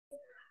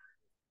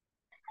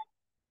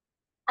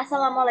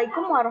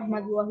Assalamualaikum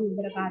warahmatullahi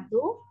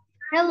wabarakatuh.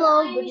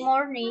 Hello, good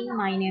morning.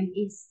 My name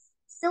is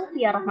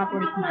Silfia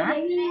Rohmatul,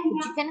 but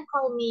you can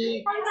call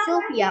me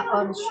Silfia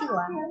or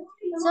Sheila.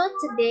 So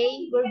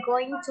today we're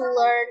going to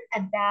learn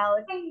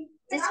about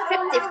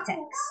descriptive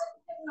text.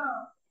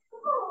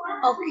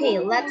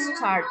 Okay, let's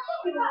start.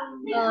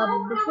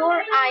 Before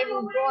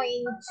I'm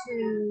going to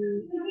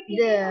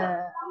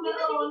the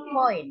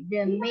point,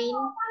 the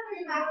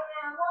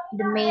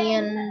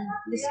main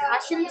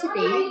discussion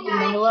today, the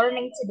main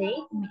learning today,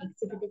 the main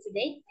activity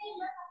today,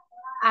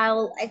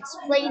 I'll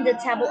explain the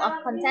table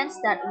of contents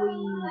that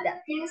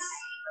is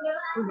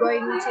we're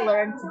going to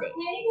learn today.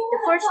 The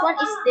first one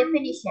is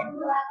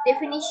definition.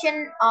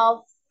 Definition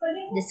of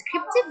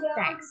descriptive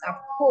text, of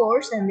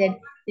course, and then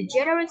the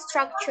generic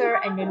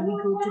structure, and then we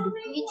go to the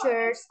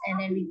features,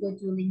 and then we go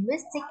to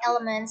linguistic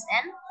elements,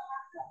 and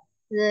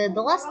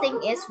the last thing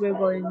is we're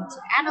going to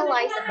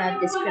analyze about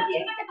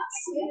descriptive text.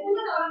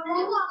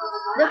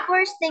 The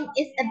first thing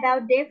is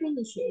about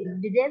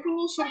definition. The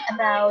definition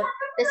about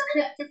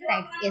descriptive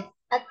text is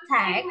a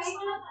text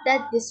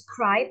that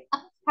describes a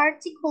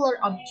particular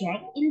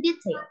object in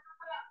detail.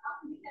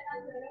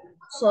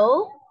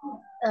 So,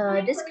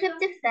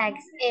 descriptive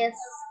text is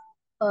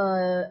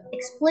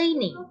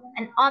explaining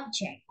an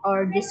object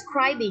or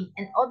describing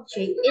an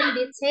object in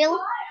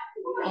detail,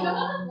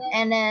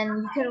 and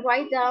then you can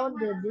write down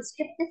the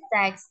descriptive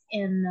text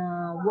in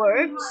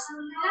words,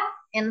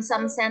 in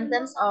some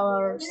sentence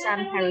or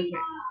some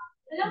paragraph.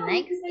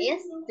 Next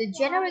is the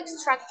generic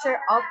structure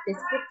of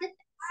descriptive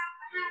text.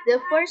 The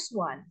first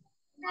one,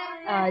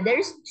 there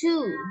is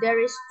two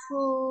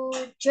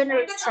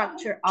generic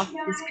structure of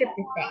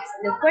descriptive text.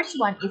 The first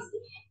one is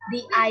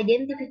the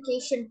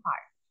identification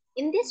part.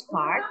 In this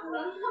part,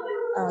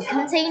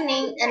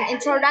 containing an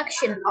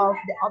introduction of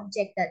the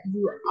object that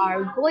you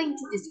are going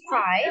to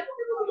describe,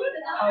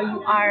 or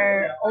you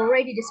are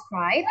already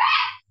described,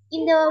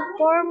 in the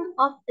form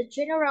of a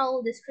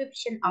general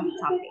description of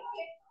topic.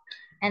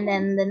 And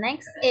then the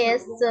next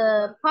is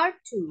part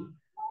 2.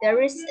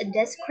 There is a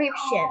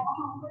description.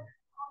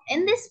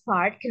 In this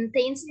part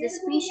contains the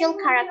special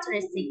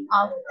characteristic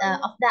of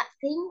that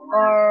thing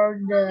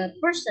or the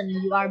person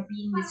you are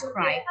being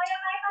described.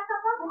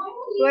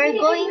 We're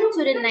going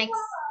to the next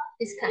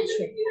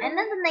discussion. And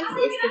then the next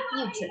is the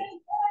future.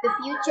 The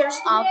futures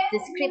of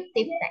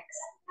descriptive text.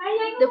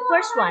 The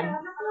first one,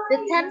 the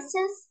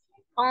tenses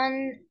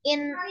on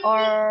in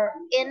or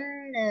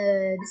in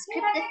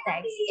descriptive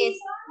text is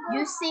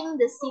using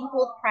the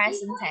simple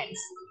present tense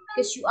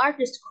because you are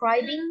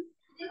describing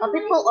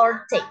people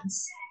or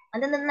things.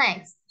 And then the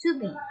next, to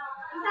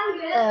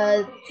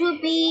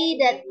be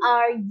that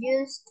are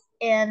used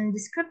in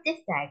descriptive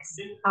text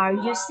are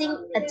using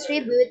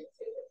attribute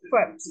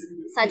verbs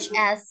such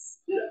as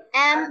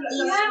am,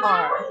 is,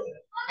 are.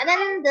 And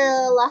then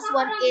the last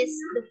one is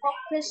the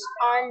focus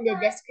on the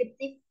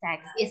descriptive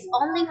text is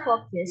only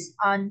focused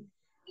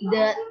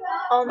the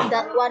on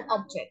that one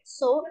object.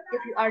 So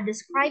if you are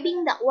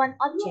describing that one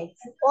object,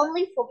 you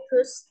only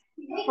focus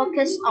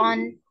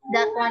on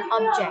that one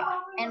object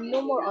and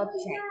no more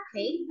object.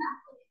 Okay,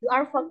 you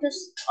are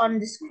focused on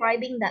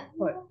describing that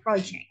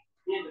project.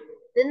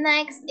 The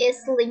next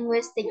is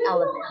linguistic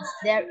elements.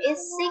 There is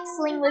 6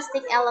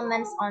 linguistic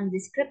elements on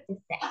descriptive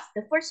text.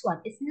 The first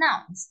one is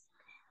nouns.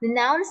 The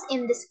nouns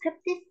in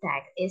descriptive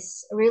text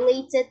is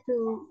related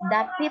to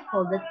the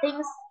people, the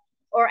things,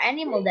 or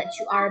animal that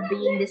you are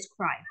being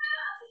described.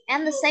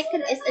 And the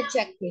second is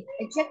adjective.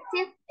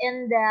 Adjective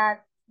in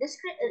that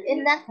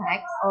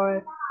text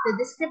or the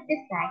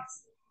descriptive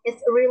text is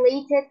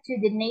related to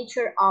the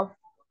nature of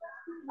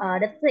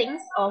the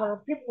things or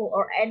people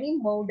or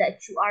animal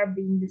that you are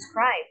being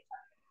described.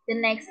 The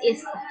next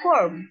is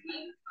form.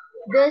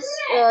 The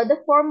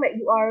form that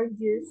you are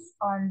used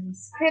on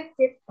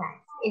descriptive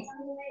text is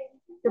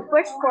the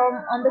first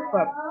form on the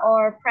verb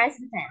or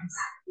present tense,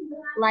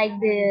 like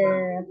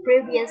the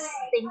previous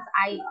things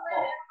I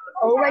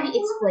already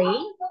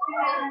explained.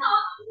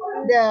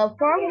 The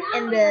form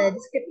in the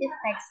descriptive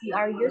text we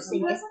are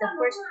using is the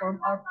first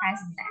form or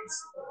present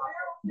tense.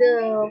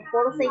 The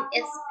fourth thing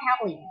is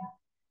spelling.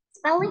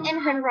 Spelling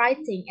and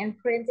handwriting and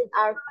printing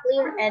are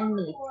clear and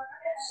neat.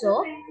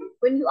 So,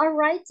 when you are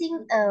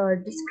writing a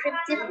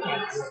descriptive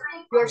text,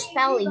 your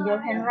spelling, your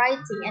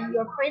handwriting, and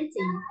your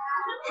printing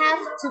have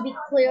to be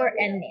clear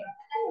and neat.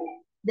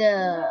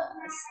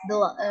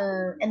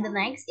 And the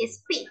next is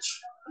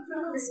speech.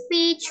 The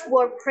speech,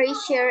 word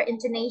pressure,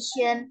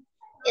 intonation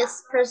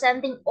is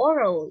presenting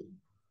orally.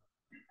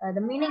 The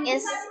meaning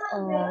is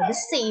the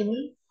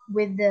same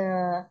with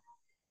the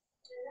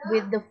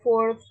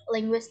fourth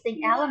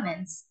linguistic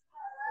elements.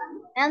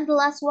 And the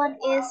last one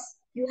is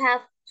you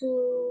have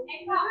to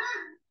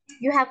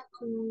you have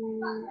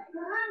to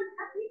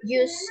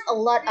use a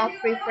lot of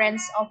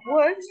reference of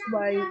words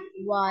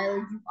while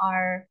you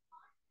are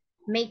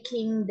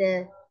making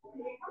the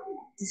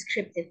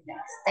descriptive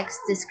text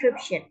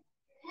description.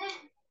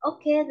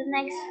 Okay, the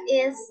next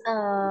is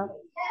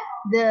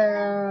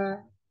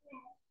the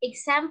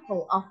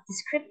example of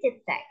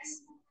descriptive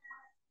text.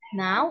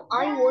 Now,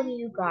 I want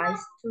you guys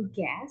to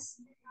guess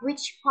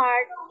which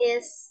part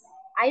is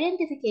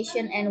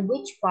identification and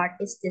which part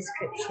is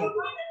description.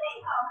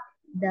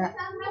 The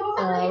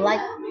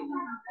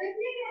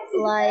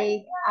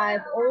like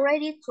I've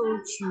already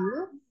told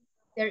you,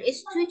 there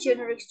is two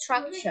generic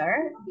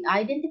structure: the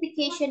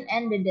identification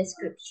and the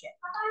description.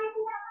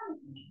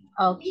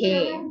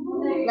 Okay,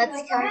 let's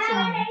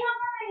continue.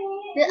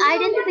 The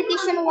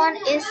identification one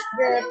is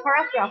the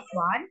paragraph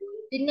one,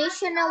 the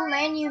national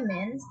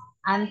monument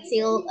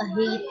until a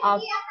height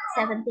of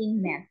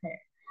 17 meters.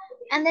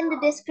 And then the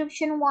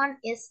description one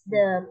is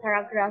the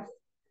paragraph,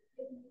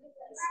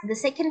 the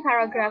second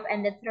paragraph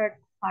and the third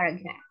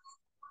paragraph.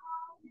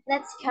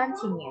 Let's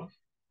continue.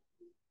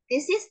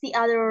 This is the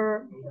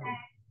other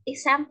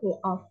example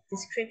of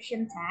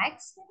description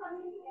text.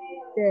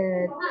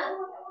 The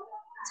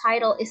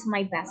title is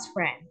My Best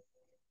Friend.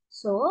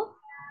 So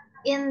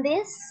in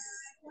this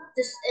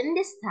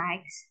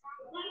text,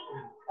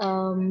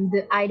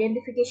 the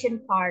identification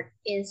part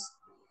is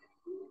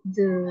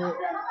the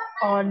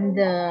on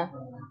the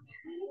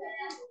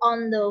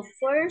on the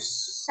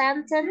first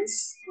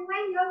sentence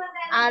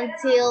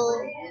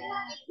until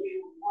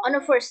on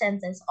the first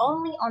sentence,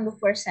 only on the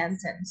first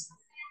sentence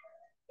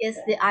is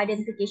the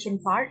identification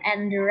part,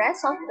 and the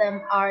rest of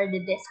them are the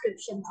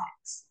description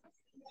text.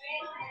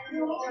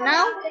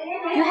 Now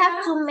you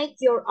have to make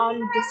your own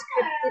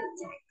descriptive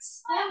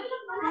text.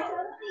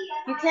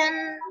 You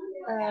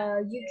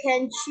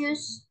can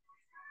choose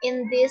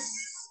in this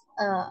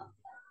uh,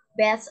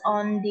 based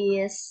on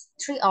these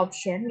three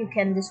options. You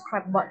can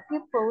describe about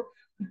people,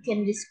 you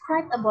can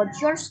describe about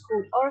your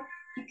school, or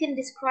you can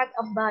describe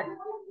about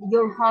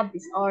your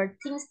hobbies or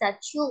things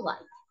that you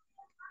like.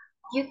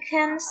 You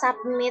can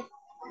submit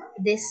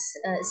this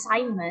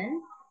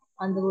assignment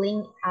on the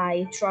link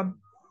I drop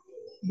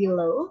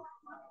below.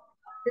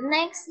 The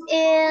next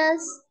is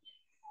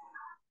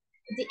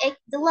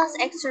the last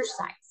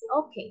exercise.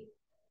 Okay,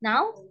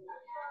 now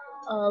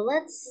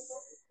let's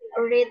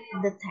read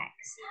the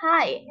text.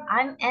 Hi,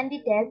 I'm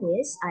Andy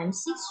Davis. I'm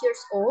 6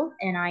 years old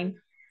and I'm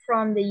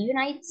from the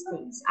United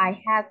States. I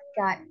have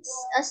got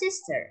a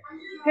sister.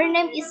 Her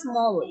name is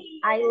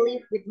Molly. I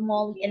live with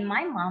Molly and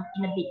my mom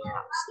in a big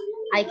house.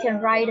 I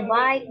can ride a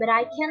bike, but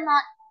I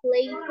cannot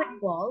play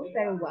football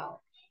very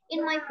well.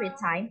 In my free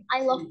time,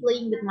 I love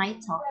playing with my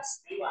toys.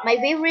 My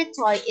favorite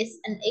toy is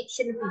an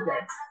action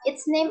figure.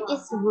 Its name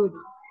is Rudy.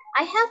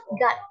 I have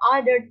got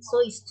other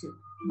toys too.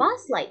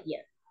 Buzz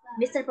Lightyear,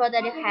 Mr.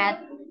 Potato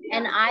Head,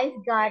 and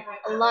I've got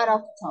a lot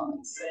of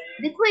toys.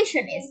 The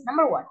question is,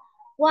 number one,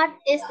 what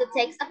is the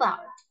text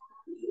about?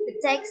 The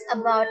text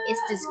about is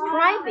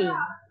describing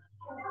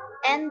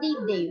Andy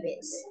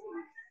Davis.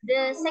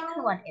 The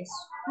second one is,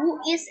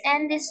 who is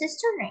Andy's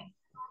sister name?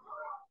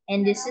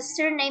 Andy's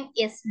sister name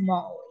is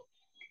Molly.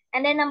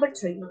 And then number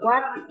three,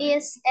 what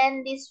is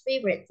Andy's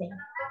favorite thing?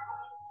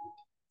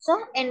 So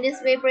Andy's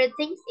favorite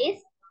thing is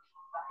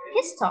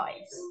his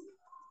toys.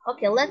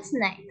 Okay, let's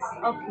next.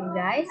 Okay,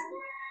 guys,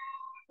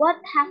 what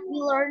have we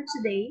learned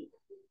today?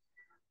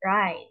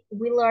 Right,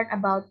 we learned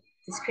about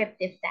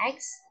descriptive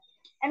text.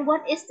 And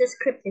what is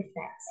descriptive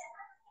text?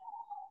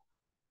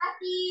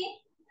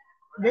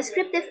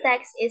 Descriptive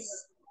text is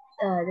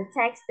the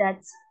text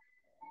that's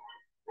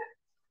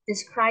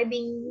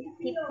describing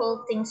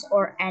people, things,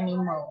 or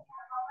animal,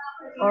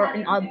 or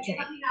an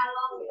object.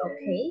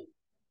 Okay.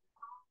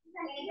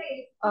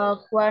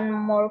 One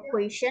more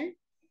question.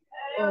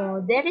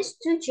 There is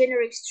two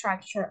generic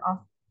structure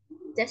of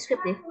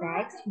descriptive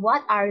text.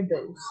 What are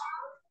those?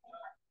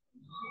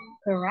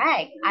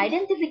 Correct.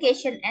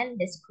 Identification and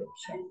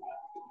description.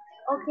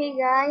 Okay,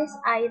 guys.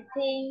 I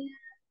think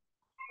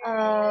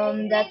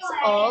that's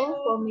all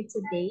for me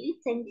today.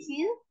 Thank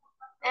you,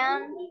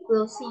 and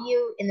we'll see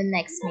you in the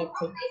next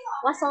meeting.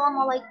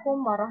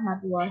 Wassalamualaikum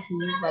warahmatullahi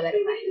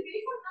wabarakatuh.